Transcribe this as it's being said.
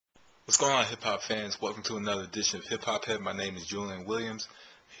What's going on, hip hop fans? Welcome to another edition of Hip Hop Head. My name is Julian Williams.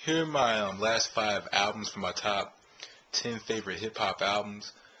 Here are my last 5 albums from my top 10 favorite hip hop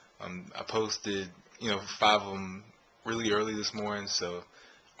albums. I posted, 5 of them really early this morning, so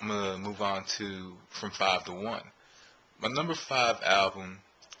I'm gonna move on to from 5 to 1. My number 5 album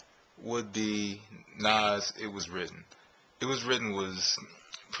would be Nas. It Was Written. It Was Written was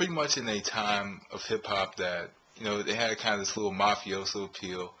pretty much in a time of hip hop that they had kind of this little mafioso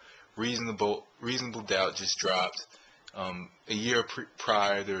appeal. Reasonable Doubt just dropped. A year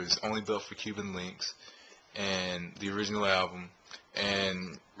prior, there was Only Built for Cuban Links and the original album.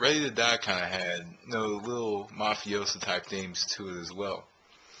 And Ready to Die kind of had little mafioso type themes to it as well.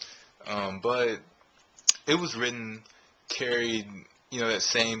 But It Was Written carried that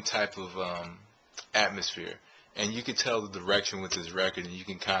same type of atmosphere, and you could tell the direction with this record, and you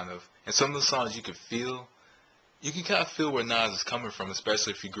can and some of the songs you can kind of feel where Nas is coming from,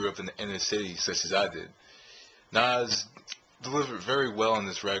 especially if you grew up in the inner city, such as I did. Nas delivered very well on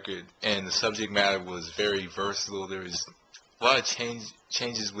this record, and the subject matter was very versatile. There was a lot of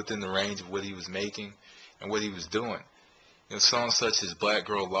changes within the range of what he was making and what he was doing. Songs such as Black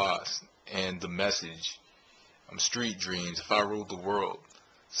Girl Lost and The Message, Street Dreams, If I Ruled the World,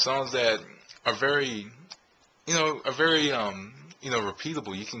 songs that are very,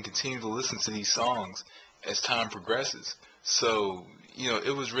 repeatable. You can continue to listen to these songs as time progresses. So,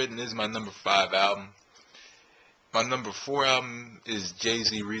 It Was Written is my number 5 album. My number 4 album is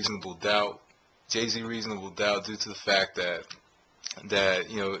Jay-Z Reasonable Doubt. Jay-Z Reasonable Doubt, due to the fact that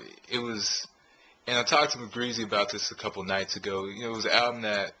it was, and I talked to McGreasy about this a couple nights ago. It was an album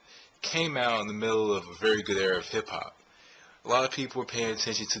that came out in the middle of a very good era of hip-hop. A lot of people were paying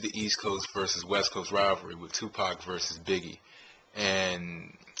attention to the East Coast versus West Coast rivalry with Tupac versus Biggie.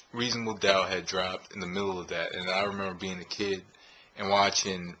 And Reasonable Doubt had dropped in the middle of that. And I remember being a kid and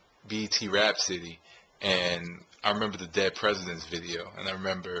watching BET Rhapsody, and I remember the Dead Presidents video. And I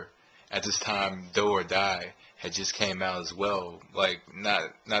remember at this time, Do or Die had just came out as well. Like,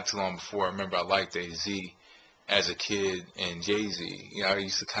 not too long before. I remember I liked AZ as a kid, and Jay-Z. I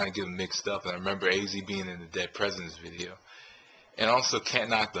used to kind of get them mixed up. And I remember AZ being in the Dead Presidents video. And also Can't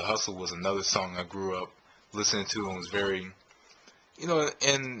Knock the Hustle was another song I grew up listening to and was very,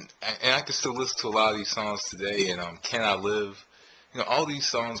 and I can still listen to a lot of these songs today. And Can I Live, all these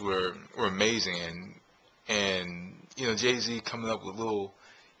songs were amazing. And Jay-Z coming up with little,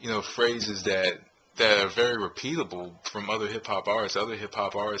 phrases that are very repeatable from other hip-hop artists. Other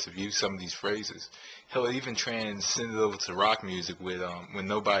hip-hop artists have used some of these phrases. Hell, it even transcended over to rock music with When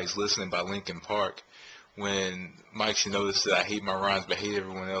Nobody's Listening by Linkin Park. When Mike Shinoda said, I hate my rhymes, but hate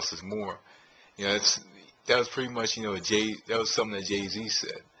everyone else's more. That was pretty much, that was something that Jay-Z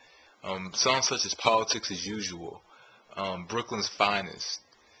said. Songs such as Politics as Usual, Brooklyn's Finest,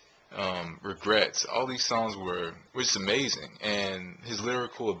 Regrets, all these songs were just amazing. And his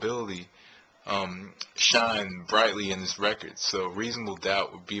lyrical ability shined brightly in this record. So Reasonable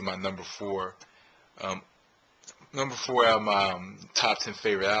Doubt would be my number 4. Number 4 out of my top 10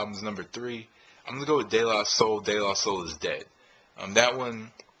 favorite albums. Number 3, I'm going to go with De La Soul. De La Soul is Dead.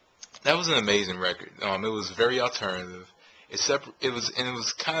 That was an amazing record. It was very alternative. It was in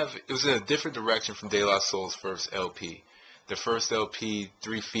a different direction from De La Soul's first LP. The first LP,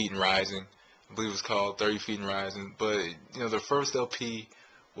 3 Feet and Rising, I believe it was called 30 Feet and Rising. But the first LP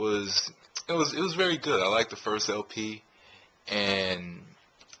was very good. I liked the first LP, and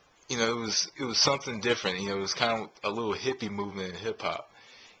it was something different. It was kind of a little hippie movement in hip hop.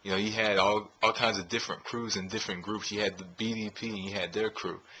 You had all kinds of different crews and different groups. You had the BDP, and you had their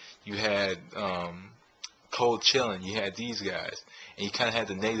crew. You had Cold Chillin', you had these guys. And you kind of had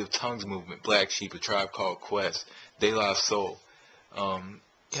the Native Tongues movement, Black Sheep, A Tribe Called Quest, De La Soul. You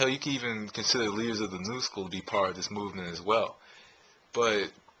can even consider the leaders of the New School to be part of this movement as well.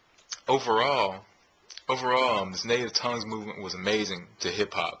 But overall, this Native Tongues movement was amazing to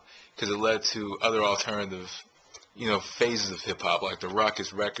hip-hop because it led to other alternative phases of hip-hop, like the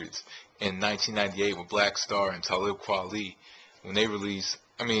Ruckus Records in 1998 with Black Star and Talib Kweli, when they released,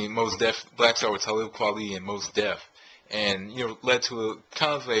 Black Star with Talib Kweli and Mos Def, and led to a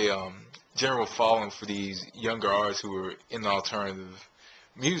kind of a general following for these younger artists who were in the alternative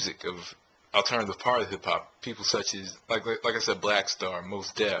music of alternative part of hip-hop. People such as, like I said, Black Star,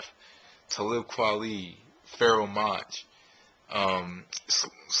 Mos Def, Talib Kweli, Pharoah Monch,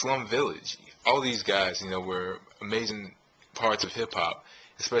 Slum Village. All these guys, were amazing parts of hip-hop,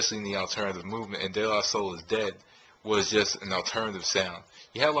 especially in the alternative movement. And De La Soul is Dead was just an alternative sound.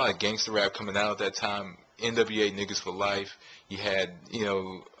 You had a lot of gangster rap coming out at that time. NWA, Niggas for Life. You had,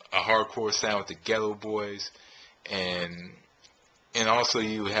 a hardcore sound with the Ghetto Boys. And and also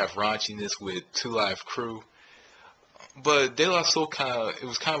you have raunchiness with Two Live Crew. But De La Soul it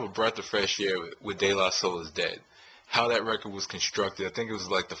was kind of a breath of fresh air with De La Soul is Dead. How that record was constructed, I think it was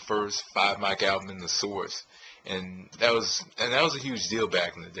like the first 5 mic album in the Source, and that was a huge deal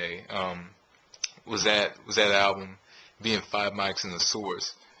back in the day. Was that album being 5 mics in the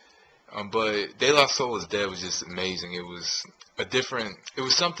Source? But De La Soul is Dead was just amazing. It was it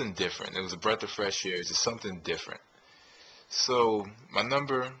was something different. It was a breath of fresh air. It's just something different. So my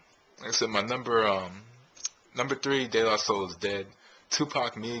number, like I said, number 3, De La Soul is Dead.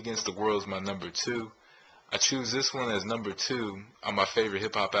 Tupac, Me Against the World is my number 2. I choose this one as number 2 on my favorite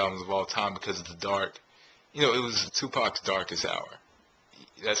hip hop albums of all time because of the dark. It was Tupac's darkest hour.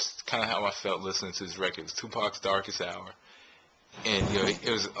 That's kind of how I felt listening to this record. It was Tupac's darkest hour, and it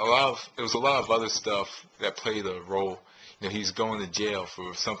was a lot of other stuff that played a role. He's going to jail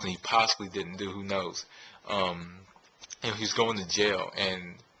for something he possibly didn't do. Who knows? He's going to jail,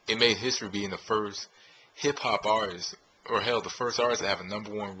 and it made history being the first hip hop artist, or hell, the first artist to have a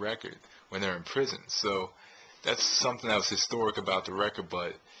 #1 record when they're in prison. So that's something that was historic about the record.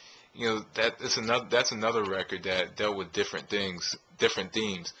 But that's another record that dealt with different things, different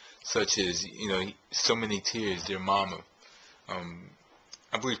themes, such as So Many Tears, Dear Mama.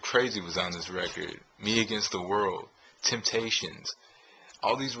 I believe Crazy was on this record. Me Against the World, Temptations.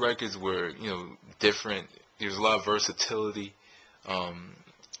 All these records were different. There was a lot of versatility,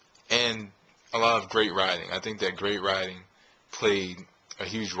 and a lot of great writing. I think that great writing played a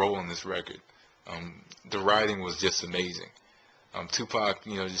huge role in this record. The writing was just amazing. Tupac,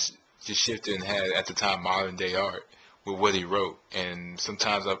 just shifted and had at the time modern day art with what he wrote. And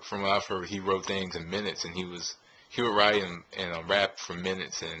sometimes, from what I've heard, he wrote things in minutes, and he would write and rap for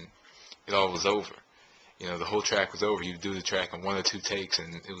minutes, and it all was over. The whole track was over. He would do the track in 1 or 2 takes,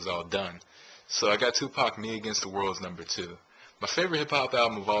 and it was all done. So I got Tupac, Me Against the World as number 2. My favorite hip hop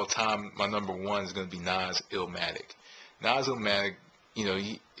album of all time, my number 1 is going to be Nas, Illmatic. Nas Illmatic,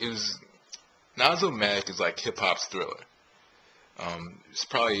 Nas Illmatic is like hip hop's Thriller. It's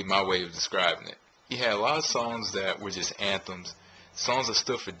probably my way of describing it. He had a lot of songs that were just anthems, songs that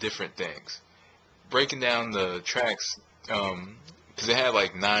stood for different things. Breaking down the tracks, because it had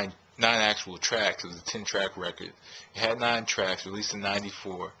like nine actual tracks. It was a 10-track record. It had 9 tracks, released in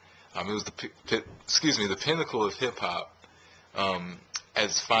 '94. It was the pinnacle of hip hop, at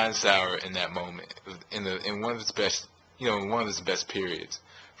its finest hour in that moment, in one of its best, in one of its best periods,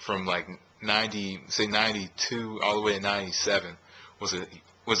 from like 92 all the way to 97 was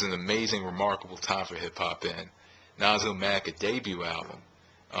an amazing, remarkable time for hip hop. And Nas Illmatic, a debut album,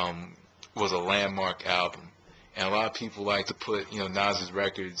 was a landmark album. And a lot of people like to put Nas's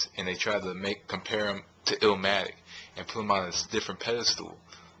records, and they try to compare them to Illmatic and put them on a different pedestal.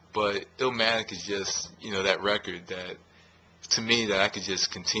 But Illmatic is just that record that, to me, that I could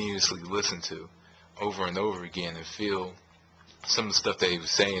just continuously listen to over and over again and feel some of the stuff that he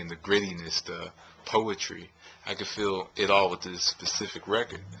was saying, the grittiness, the poetry. I could feel it all with this specific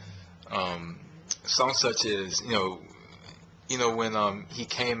record. Songs such as when he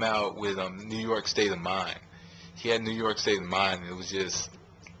came out with New York State of Mind. He had New York State of Mind. It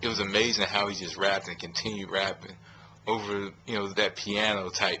was amazing how he just rapped and continued rapping over that piano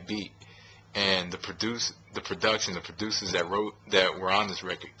type beat. And the producers that were on this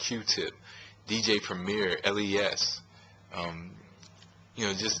record, Q-Tip, DJ Premier, LES,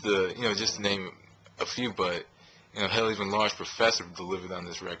 just to name a few. But hell, even Large Professor delivered on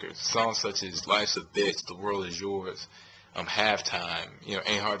this record. Songs such as Life's a Bitch, The World Is Yours, Halftime,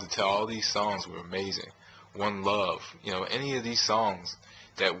 Ain't Hard to Tell. All these songs were amazing. One Love, any of these songs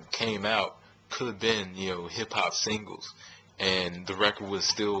that came out could have been hip hop singles, and the record was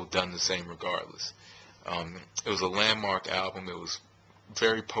still done the same regardless. It was a landmark album. It was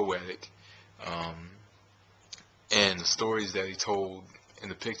very poetic, and the stories that he told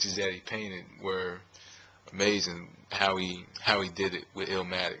and the pictures that he painted were amazing. How he did it with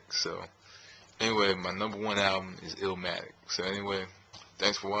Illmatic. So anyway, my number 1 album is Illmatic. So anyway,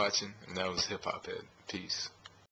 thanks for watching, and that was Hip Hop Head. Peace.